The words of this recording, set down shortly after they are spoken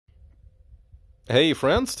Hey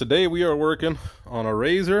friends, today we are working on a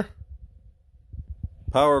Razor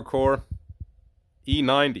Power Core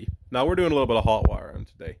E90. Now we're doing a little bit of hot wiring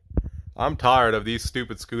today. I'm tired of these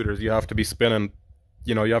stupid scooters. You have to be spinning,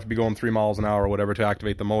 you have to be going 3 miles an hour or whatever to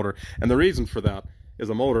activate the motor. And the reason for that is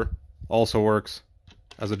a motor also works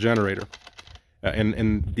as a generator.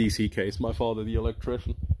 In DC case, my father, the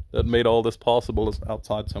electrician that made all this possible, is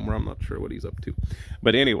outside somewhere. I'm not sure what he's up to.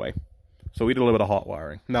 But anyway, so we did a little bit of hot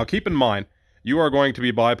wiring. Now keep in mind, you are going to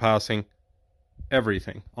be bypassing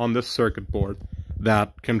everything on this circuit board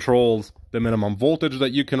that controls the minimum voltage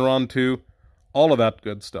that you can run to, all of that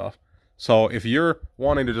good stuff. So if you're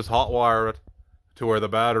wanting to just hot wire it to where the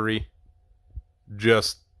battery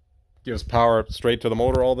just gives power straight to the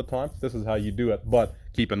motor all the time, this is how you do it. But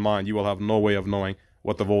keep in mind, you will have no way of knowing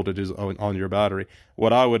what the voltage is on your battery.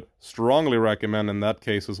 What I would strongly recommend in that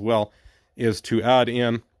case as well is to add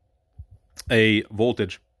in a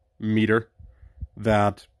voltage meter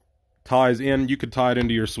that ties in. You could tie it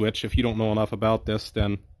into your switch. If you don't know enough about this,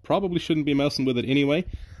 then probably shouldn't be messing with it anyway,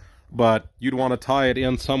 but you'd want to tie it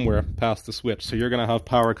in somewhere past the switch. So you're going to have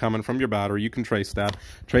power coming from your battery. You can trace that,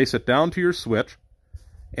 trace it down to your switch,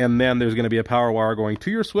 and then there's going to be a power wire going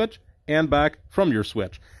to your switch and back from your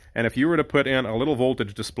switch. And if you were to put in a little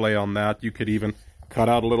voltage display on that, you could even cut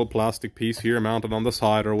out a little plastic piece here, mount it on the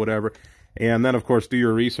side or whatever. And then, of course, do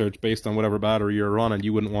your research based on whatever battery you're running.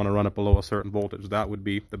 You wouldn't want to run it below a certain voltage. That would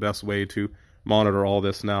be the best way to monitor all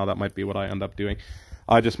this now. That might be what I end up doing.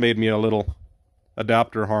 I just made me a little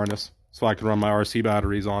adapter harness so I can run my RC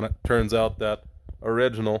batteries on it. Turns out that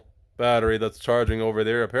original battery that's charging over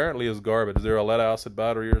there apparently is garbage. They're a lead acid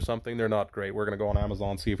battery or something. They're not great. We're going to go on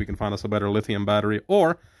Amazon, see if we can find us a better lithium battery,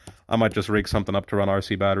 or I might just rig something up to run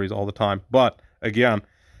RC batteries all the time. But again,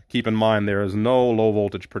 keep in mind, there is no low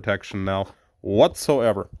voltage protection now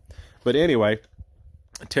whatsoever. But anyway,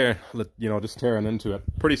 just tearing into it.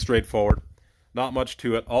 Pretty straightforward. Not much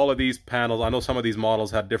to it. All of these panels, I know some of these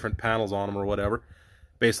models had different panels on them or whatever,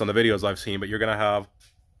 based on the videos I've seen, but you're going to have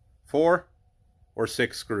 4 or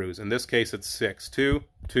 6 screws. In this case, it's 6. 2,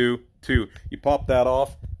 2, 2. You pop that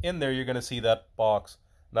off. In there, you're going to see that box.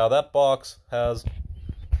 Now, that box has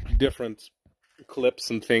different clips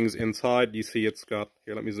and things inside. You see it's got,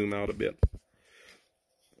 here, let me zoom out a bit.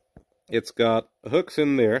 It's got hooks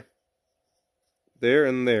in there,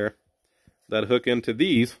 and there, that hook into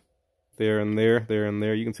these, there and there, there and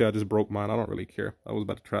there. You can see I just broke mine. I don't really care. I was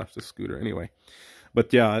about to trash this scooter anyway.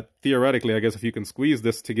 But yeah, theoretically, I guess if you can squeeze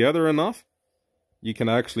this together enough, you can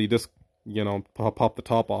actually just, pop the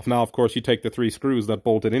top off. Now, of course, you take the 3 screws that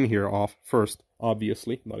bolted in here off first,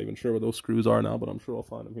 obviously. I'm not even sure where those screws are now, but I'm sure I'll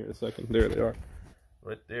find them here in a second. There they are.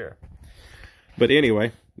 Right there. But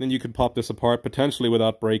anyway, then you could pop this apart, potentially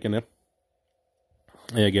without breaking it.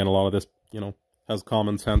 And again, a lot of this, has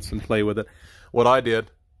common sense and play with it. What I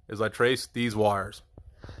did is I traced these wires.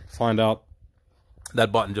 Find out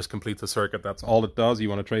that button just completes the circuit. That's all it does. You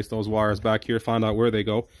want to trace those wires back here, find out where they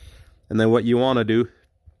go. And then what you want to do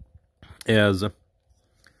is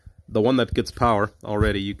the one that gets power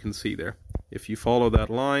already, you can see there. If you follow that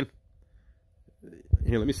line,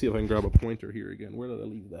 here, let me see if I can grab a pointer here again. Where did I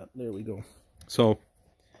leave that? There we go. So,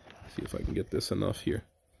 see if I can get this enough here.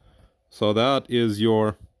 So that is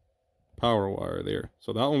your power wire there.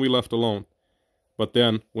 So that one we left alone. But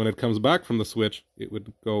then when it comes back from the switch, it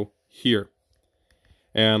would go here.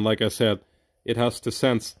 And like I said, it has to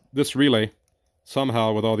sense this relay.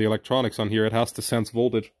 Somehow, with all the electronics on here, it has to sense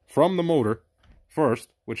voltage from the motor first,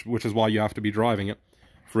 which is why you have to be driving it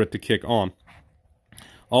for it to kick on.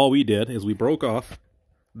 All we did is we broke off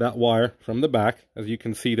that wire from the back, as you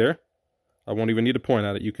can see there. I won't even need to point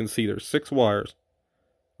at it. You can see there's 6 wires,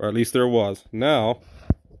 or at least there was. Now,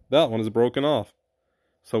 that one is broken off.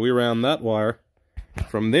 So we ran that wire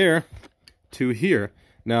from there to here.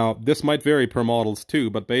 Now, this might vary per models too,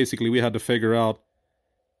 but basically we had to figure out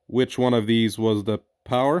which one of these was the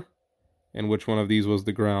power and which one of these was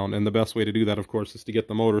the ground. And the best way to do that, of course, is to get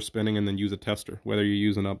the motor spinning and then use a tester, whether you're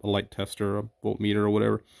using a light tester or a voltmeter or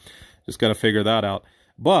whatever. Just got to figure that out.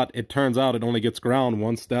 But it turns out it only gets ground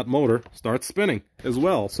once that motor starts spinning as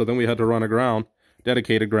well. So then we had to run a ground,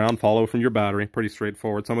 dedicated ground, follow from your battery. Pretty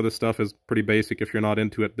straightforward. Some of this stuff is pretty basic. If you're not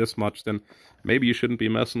into it this much, then maybe you shouldn't be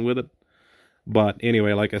messing with it. But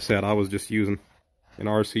anyway, like I said, I was just using an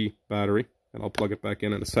RC battery. And I'll plug it back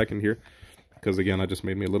in a second here. Because again, I just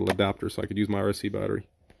made me a little adapter so I could use my RC battery.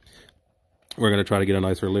 We're going to try to get a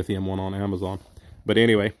nicer lithium one on Amazon. But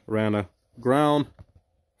anyway, ran a ground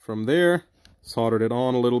from there. Soldered it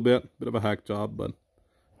on a little bit. Bit of a hack job, but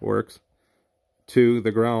works. To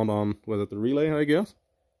the ground on, was it the relay, I guess?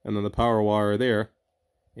 And then the power wire there.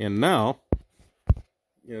 And now,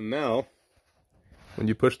 when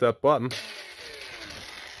you push that button,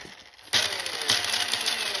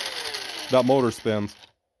 that motor spins.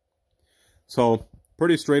 So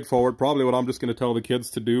pretty straightforward. Probably what I'm just going to tell the kids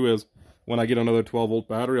to do is when I get another 12-volt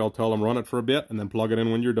battery, I'll tell them run it for a bit and then plug it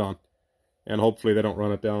in when you're done. And hopefully they don't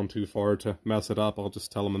run it down too far to mess it up. I'll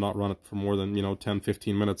just tell them to not run it for more than,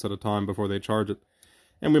 10-15 minutes at a time before they charge it.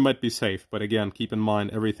 And we might be safe. But again, keep in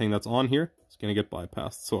mind everything that's on here is going to get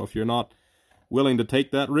bypassed. So if you're not willing to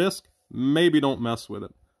take that risk, maybe don't mess with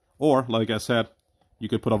it. Or, like I said, you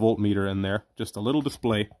could put a voltmeter in there, just a little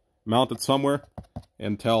display, mount it somewhere,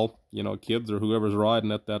 and tell, kids or whoever's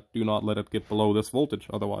riding it that do not let it get below this voltage.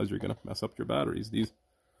 Otherwise, you're going to mess up your batteries. These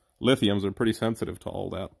lithiums are pretty sensitive to all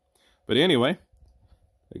that. But anyway,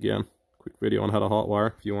 again, quick video on how to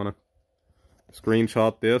hotwire. If you want to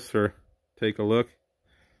screenshot this or take a look,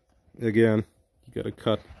 again, you got to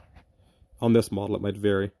cut. On this model, it might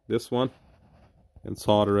vary. This one, and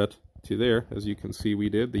solder it to there, as you can see we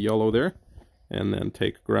did, the yellow there. And then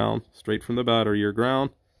take ground straight from the battery, your ground,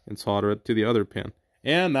 and solder it to the other pin.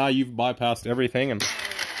 And now you've bypassed everything and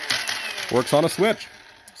works on a switch.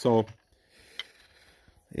 So,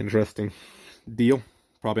 interesting deal.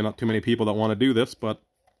 Probably not too many people that want to do this, but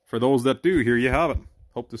for those that do, here you have it.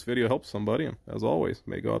 Hope this video helps somebody, and as always,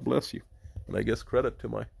 may God bless you. And I guess credit to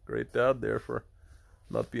my great dad there for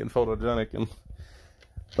not being photogenic and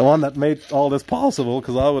the one that made all this possible,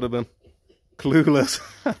 because I would have been clueless.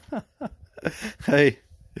 Hey,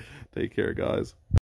 take care, guys.